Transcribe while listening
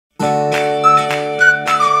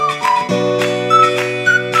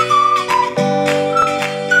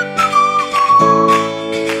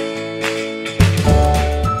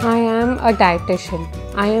a dietitian.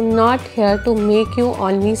 I am not here to make you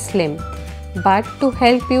only slim, but to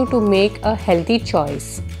help you to make a healthy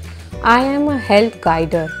choice. I am a health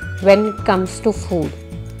guider when it comes to food.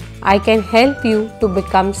 I can help you to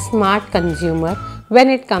become smart consumer when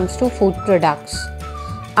it comes to food products.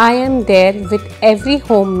 I am there with every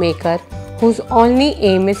homemaker whose only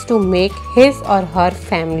aim is to make his or her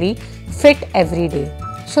family fit every day.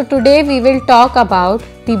 So today we will talk about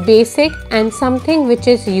the basic and something which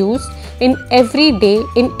is used in every day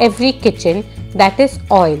in every kitchen, that is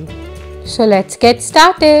oil. So let's get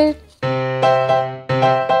started.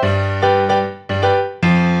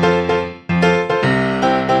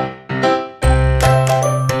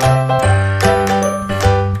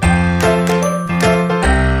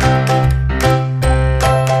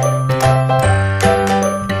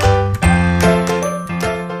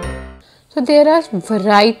 There are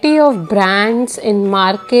variety of brands in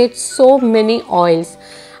market, so many oils.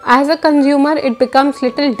 As a consumer, it becomes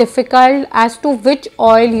little difficult as to which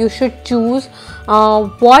oil you should choose,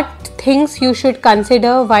 what things you should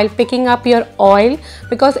consider while picking up your oil,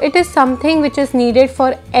 because it is something which is needed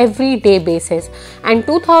for everyday basis. And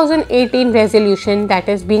 2018 resolution, that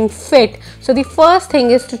is being fit. So the first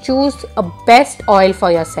thing is to choose a best oil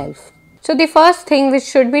for yourself. So the first thing which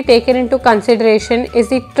should be taken into consideration is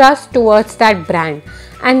the trust towards that brand,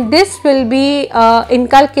 and this will be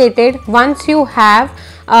inculcated once you have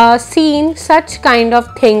seen such kind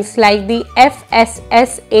of things like the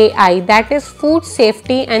FSSAI, that is Food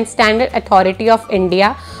Safety and Standard Authority of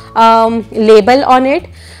India label on it,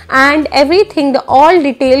 and everything, all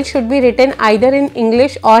details should be written either in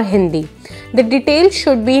English or Hindi. The details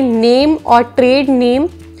should be name or trade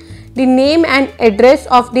name, the name and address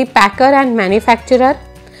of the packer and manufacturer,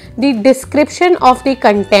 the description of the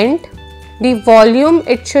content, the volume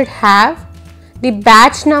it should have, the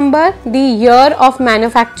batch number, the year of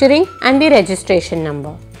manufacturing, and the registration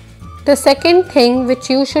number. The second thing which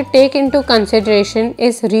you should take into consideration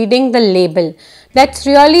is reading the label. That's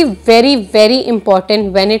really very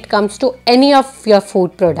important when it comes to any of your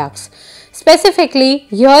food products. Specifically,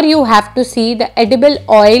 here you have to see the edible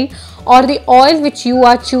oil or the oil which you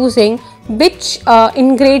are choosing, which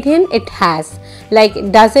ingredient it has. Like,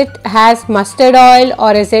 does it has mustard oil,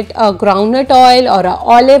 or is it a groundnut oil or a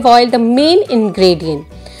olive oil, the main ingredient.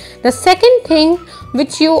 The second thing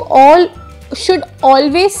which you all should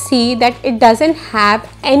always see, that it doesn't have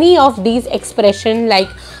any of these expression like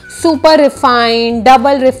super refined,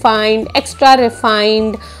 double refined, extra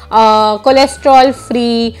refined, cholesterol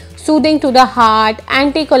free, soothing to the heart,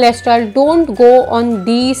 anti-cholesterol. Don't go on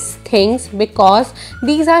these things, because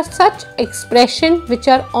these are such expressions which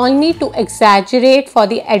are only to exaggerate for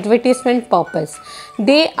the advertisement purpose.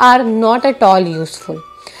 They are not at all useful.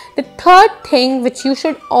 The third thing which you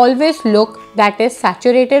should always look, that is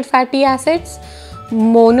saturated fatty acids,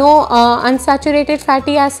 mono unsaturated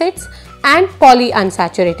fatty acids, and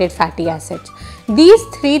polyunsaturated fatty acids. These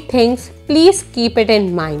three things, please keep it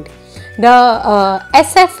in mind. The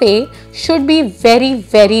SFA should be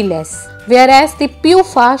very less, whereas the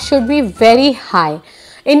PUFA should be very high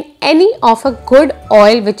in any of a good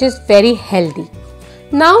oil which is very healthy.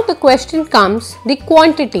 Now the question comes, the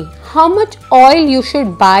quantity, how much oil you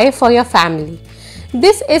should buy for your family.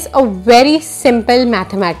 This is a very simple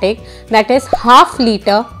mathematic, that is half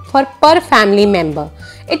liter for per family member.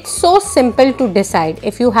 It's so simple to decide.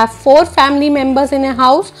 If you have 4 family members in a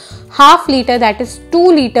house, half liter, that is 2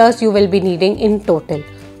 liters you will be needing in total.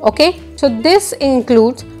 Okay, so this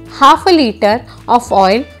includes half a liter of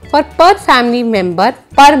oil for per family member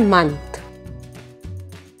per month.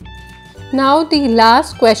 Now the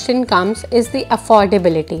last question comes is the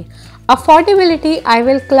affordability. Affordability, I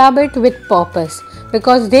will club it with purpose,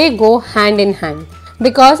 because they go hand in hand.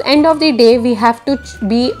 Because end of the day, we have to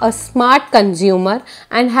be a smart consumer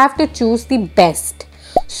and have to choose the best.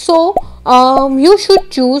 So you should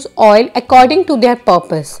choose oil according to their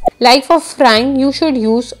purpose. Like for frying, you should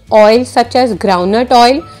use oil such as groundnut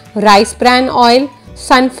oil, rice bran oil,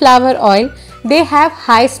 sunflower oil. They have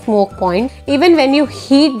high smoke point. Even when you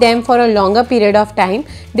heat them for a longer period of time,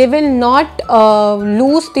 they will not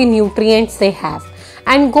lose the nutrients they have.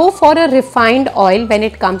 And go for a refined oil when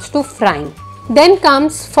it comes to frying. Then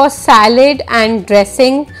comes for salad and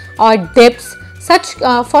dressing or dips.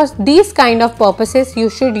 For these kind of purposes, you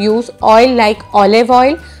should use oil like olive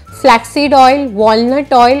oil, flaxseed oil,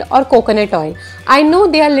 walnut oil, or coconut oil. I know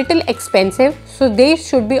they are little expensive, so they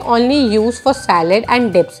should be only used for salad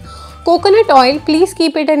and dips. Coconut oil, please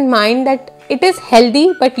keep it in mind that it is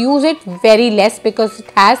healthy, but use it very less because it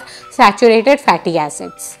has saturated fatty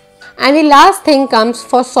acids. And the last thing comes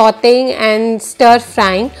for sauteing and stir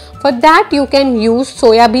frying. For that you can use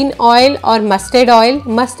soya bean oil or mustard oil.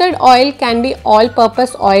 Mustard oil can be all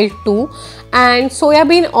purpose oil too, and soya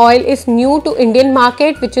bean oil is new to Indian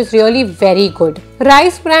market, which is really very good.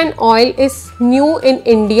 Rice bran oil is new in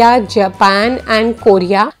India, Japan and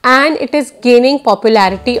Korea, and it is gaining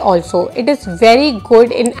popularity also. It is very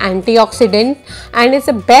good in antioxidant and is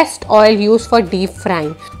the best oil used for deep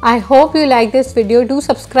frying. I hope you like this video. Do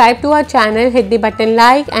subscribe to our channel, hit the button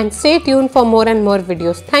like and stay tuned for more and more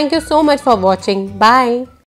videos. Thank you so much for watching. Bye.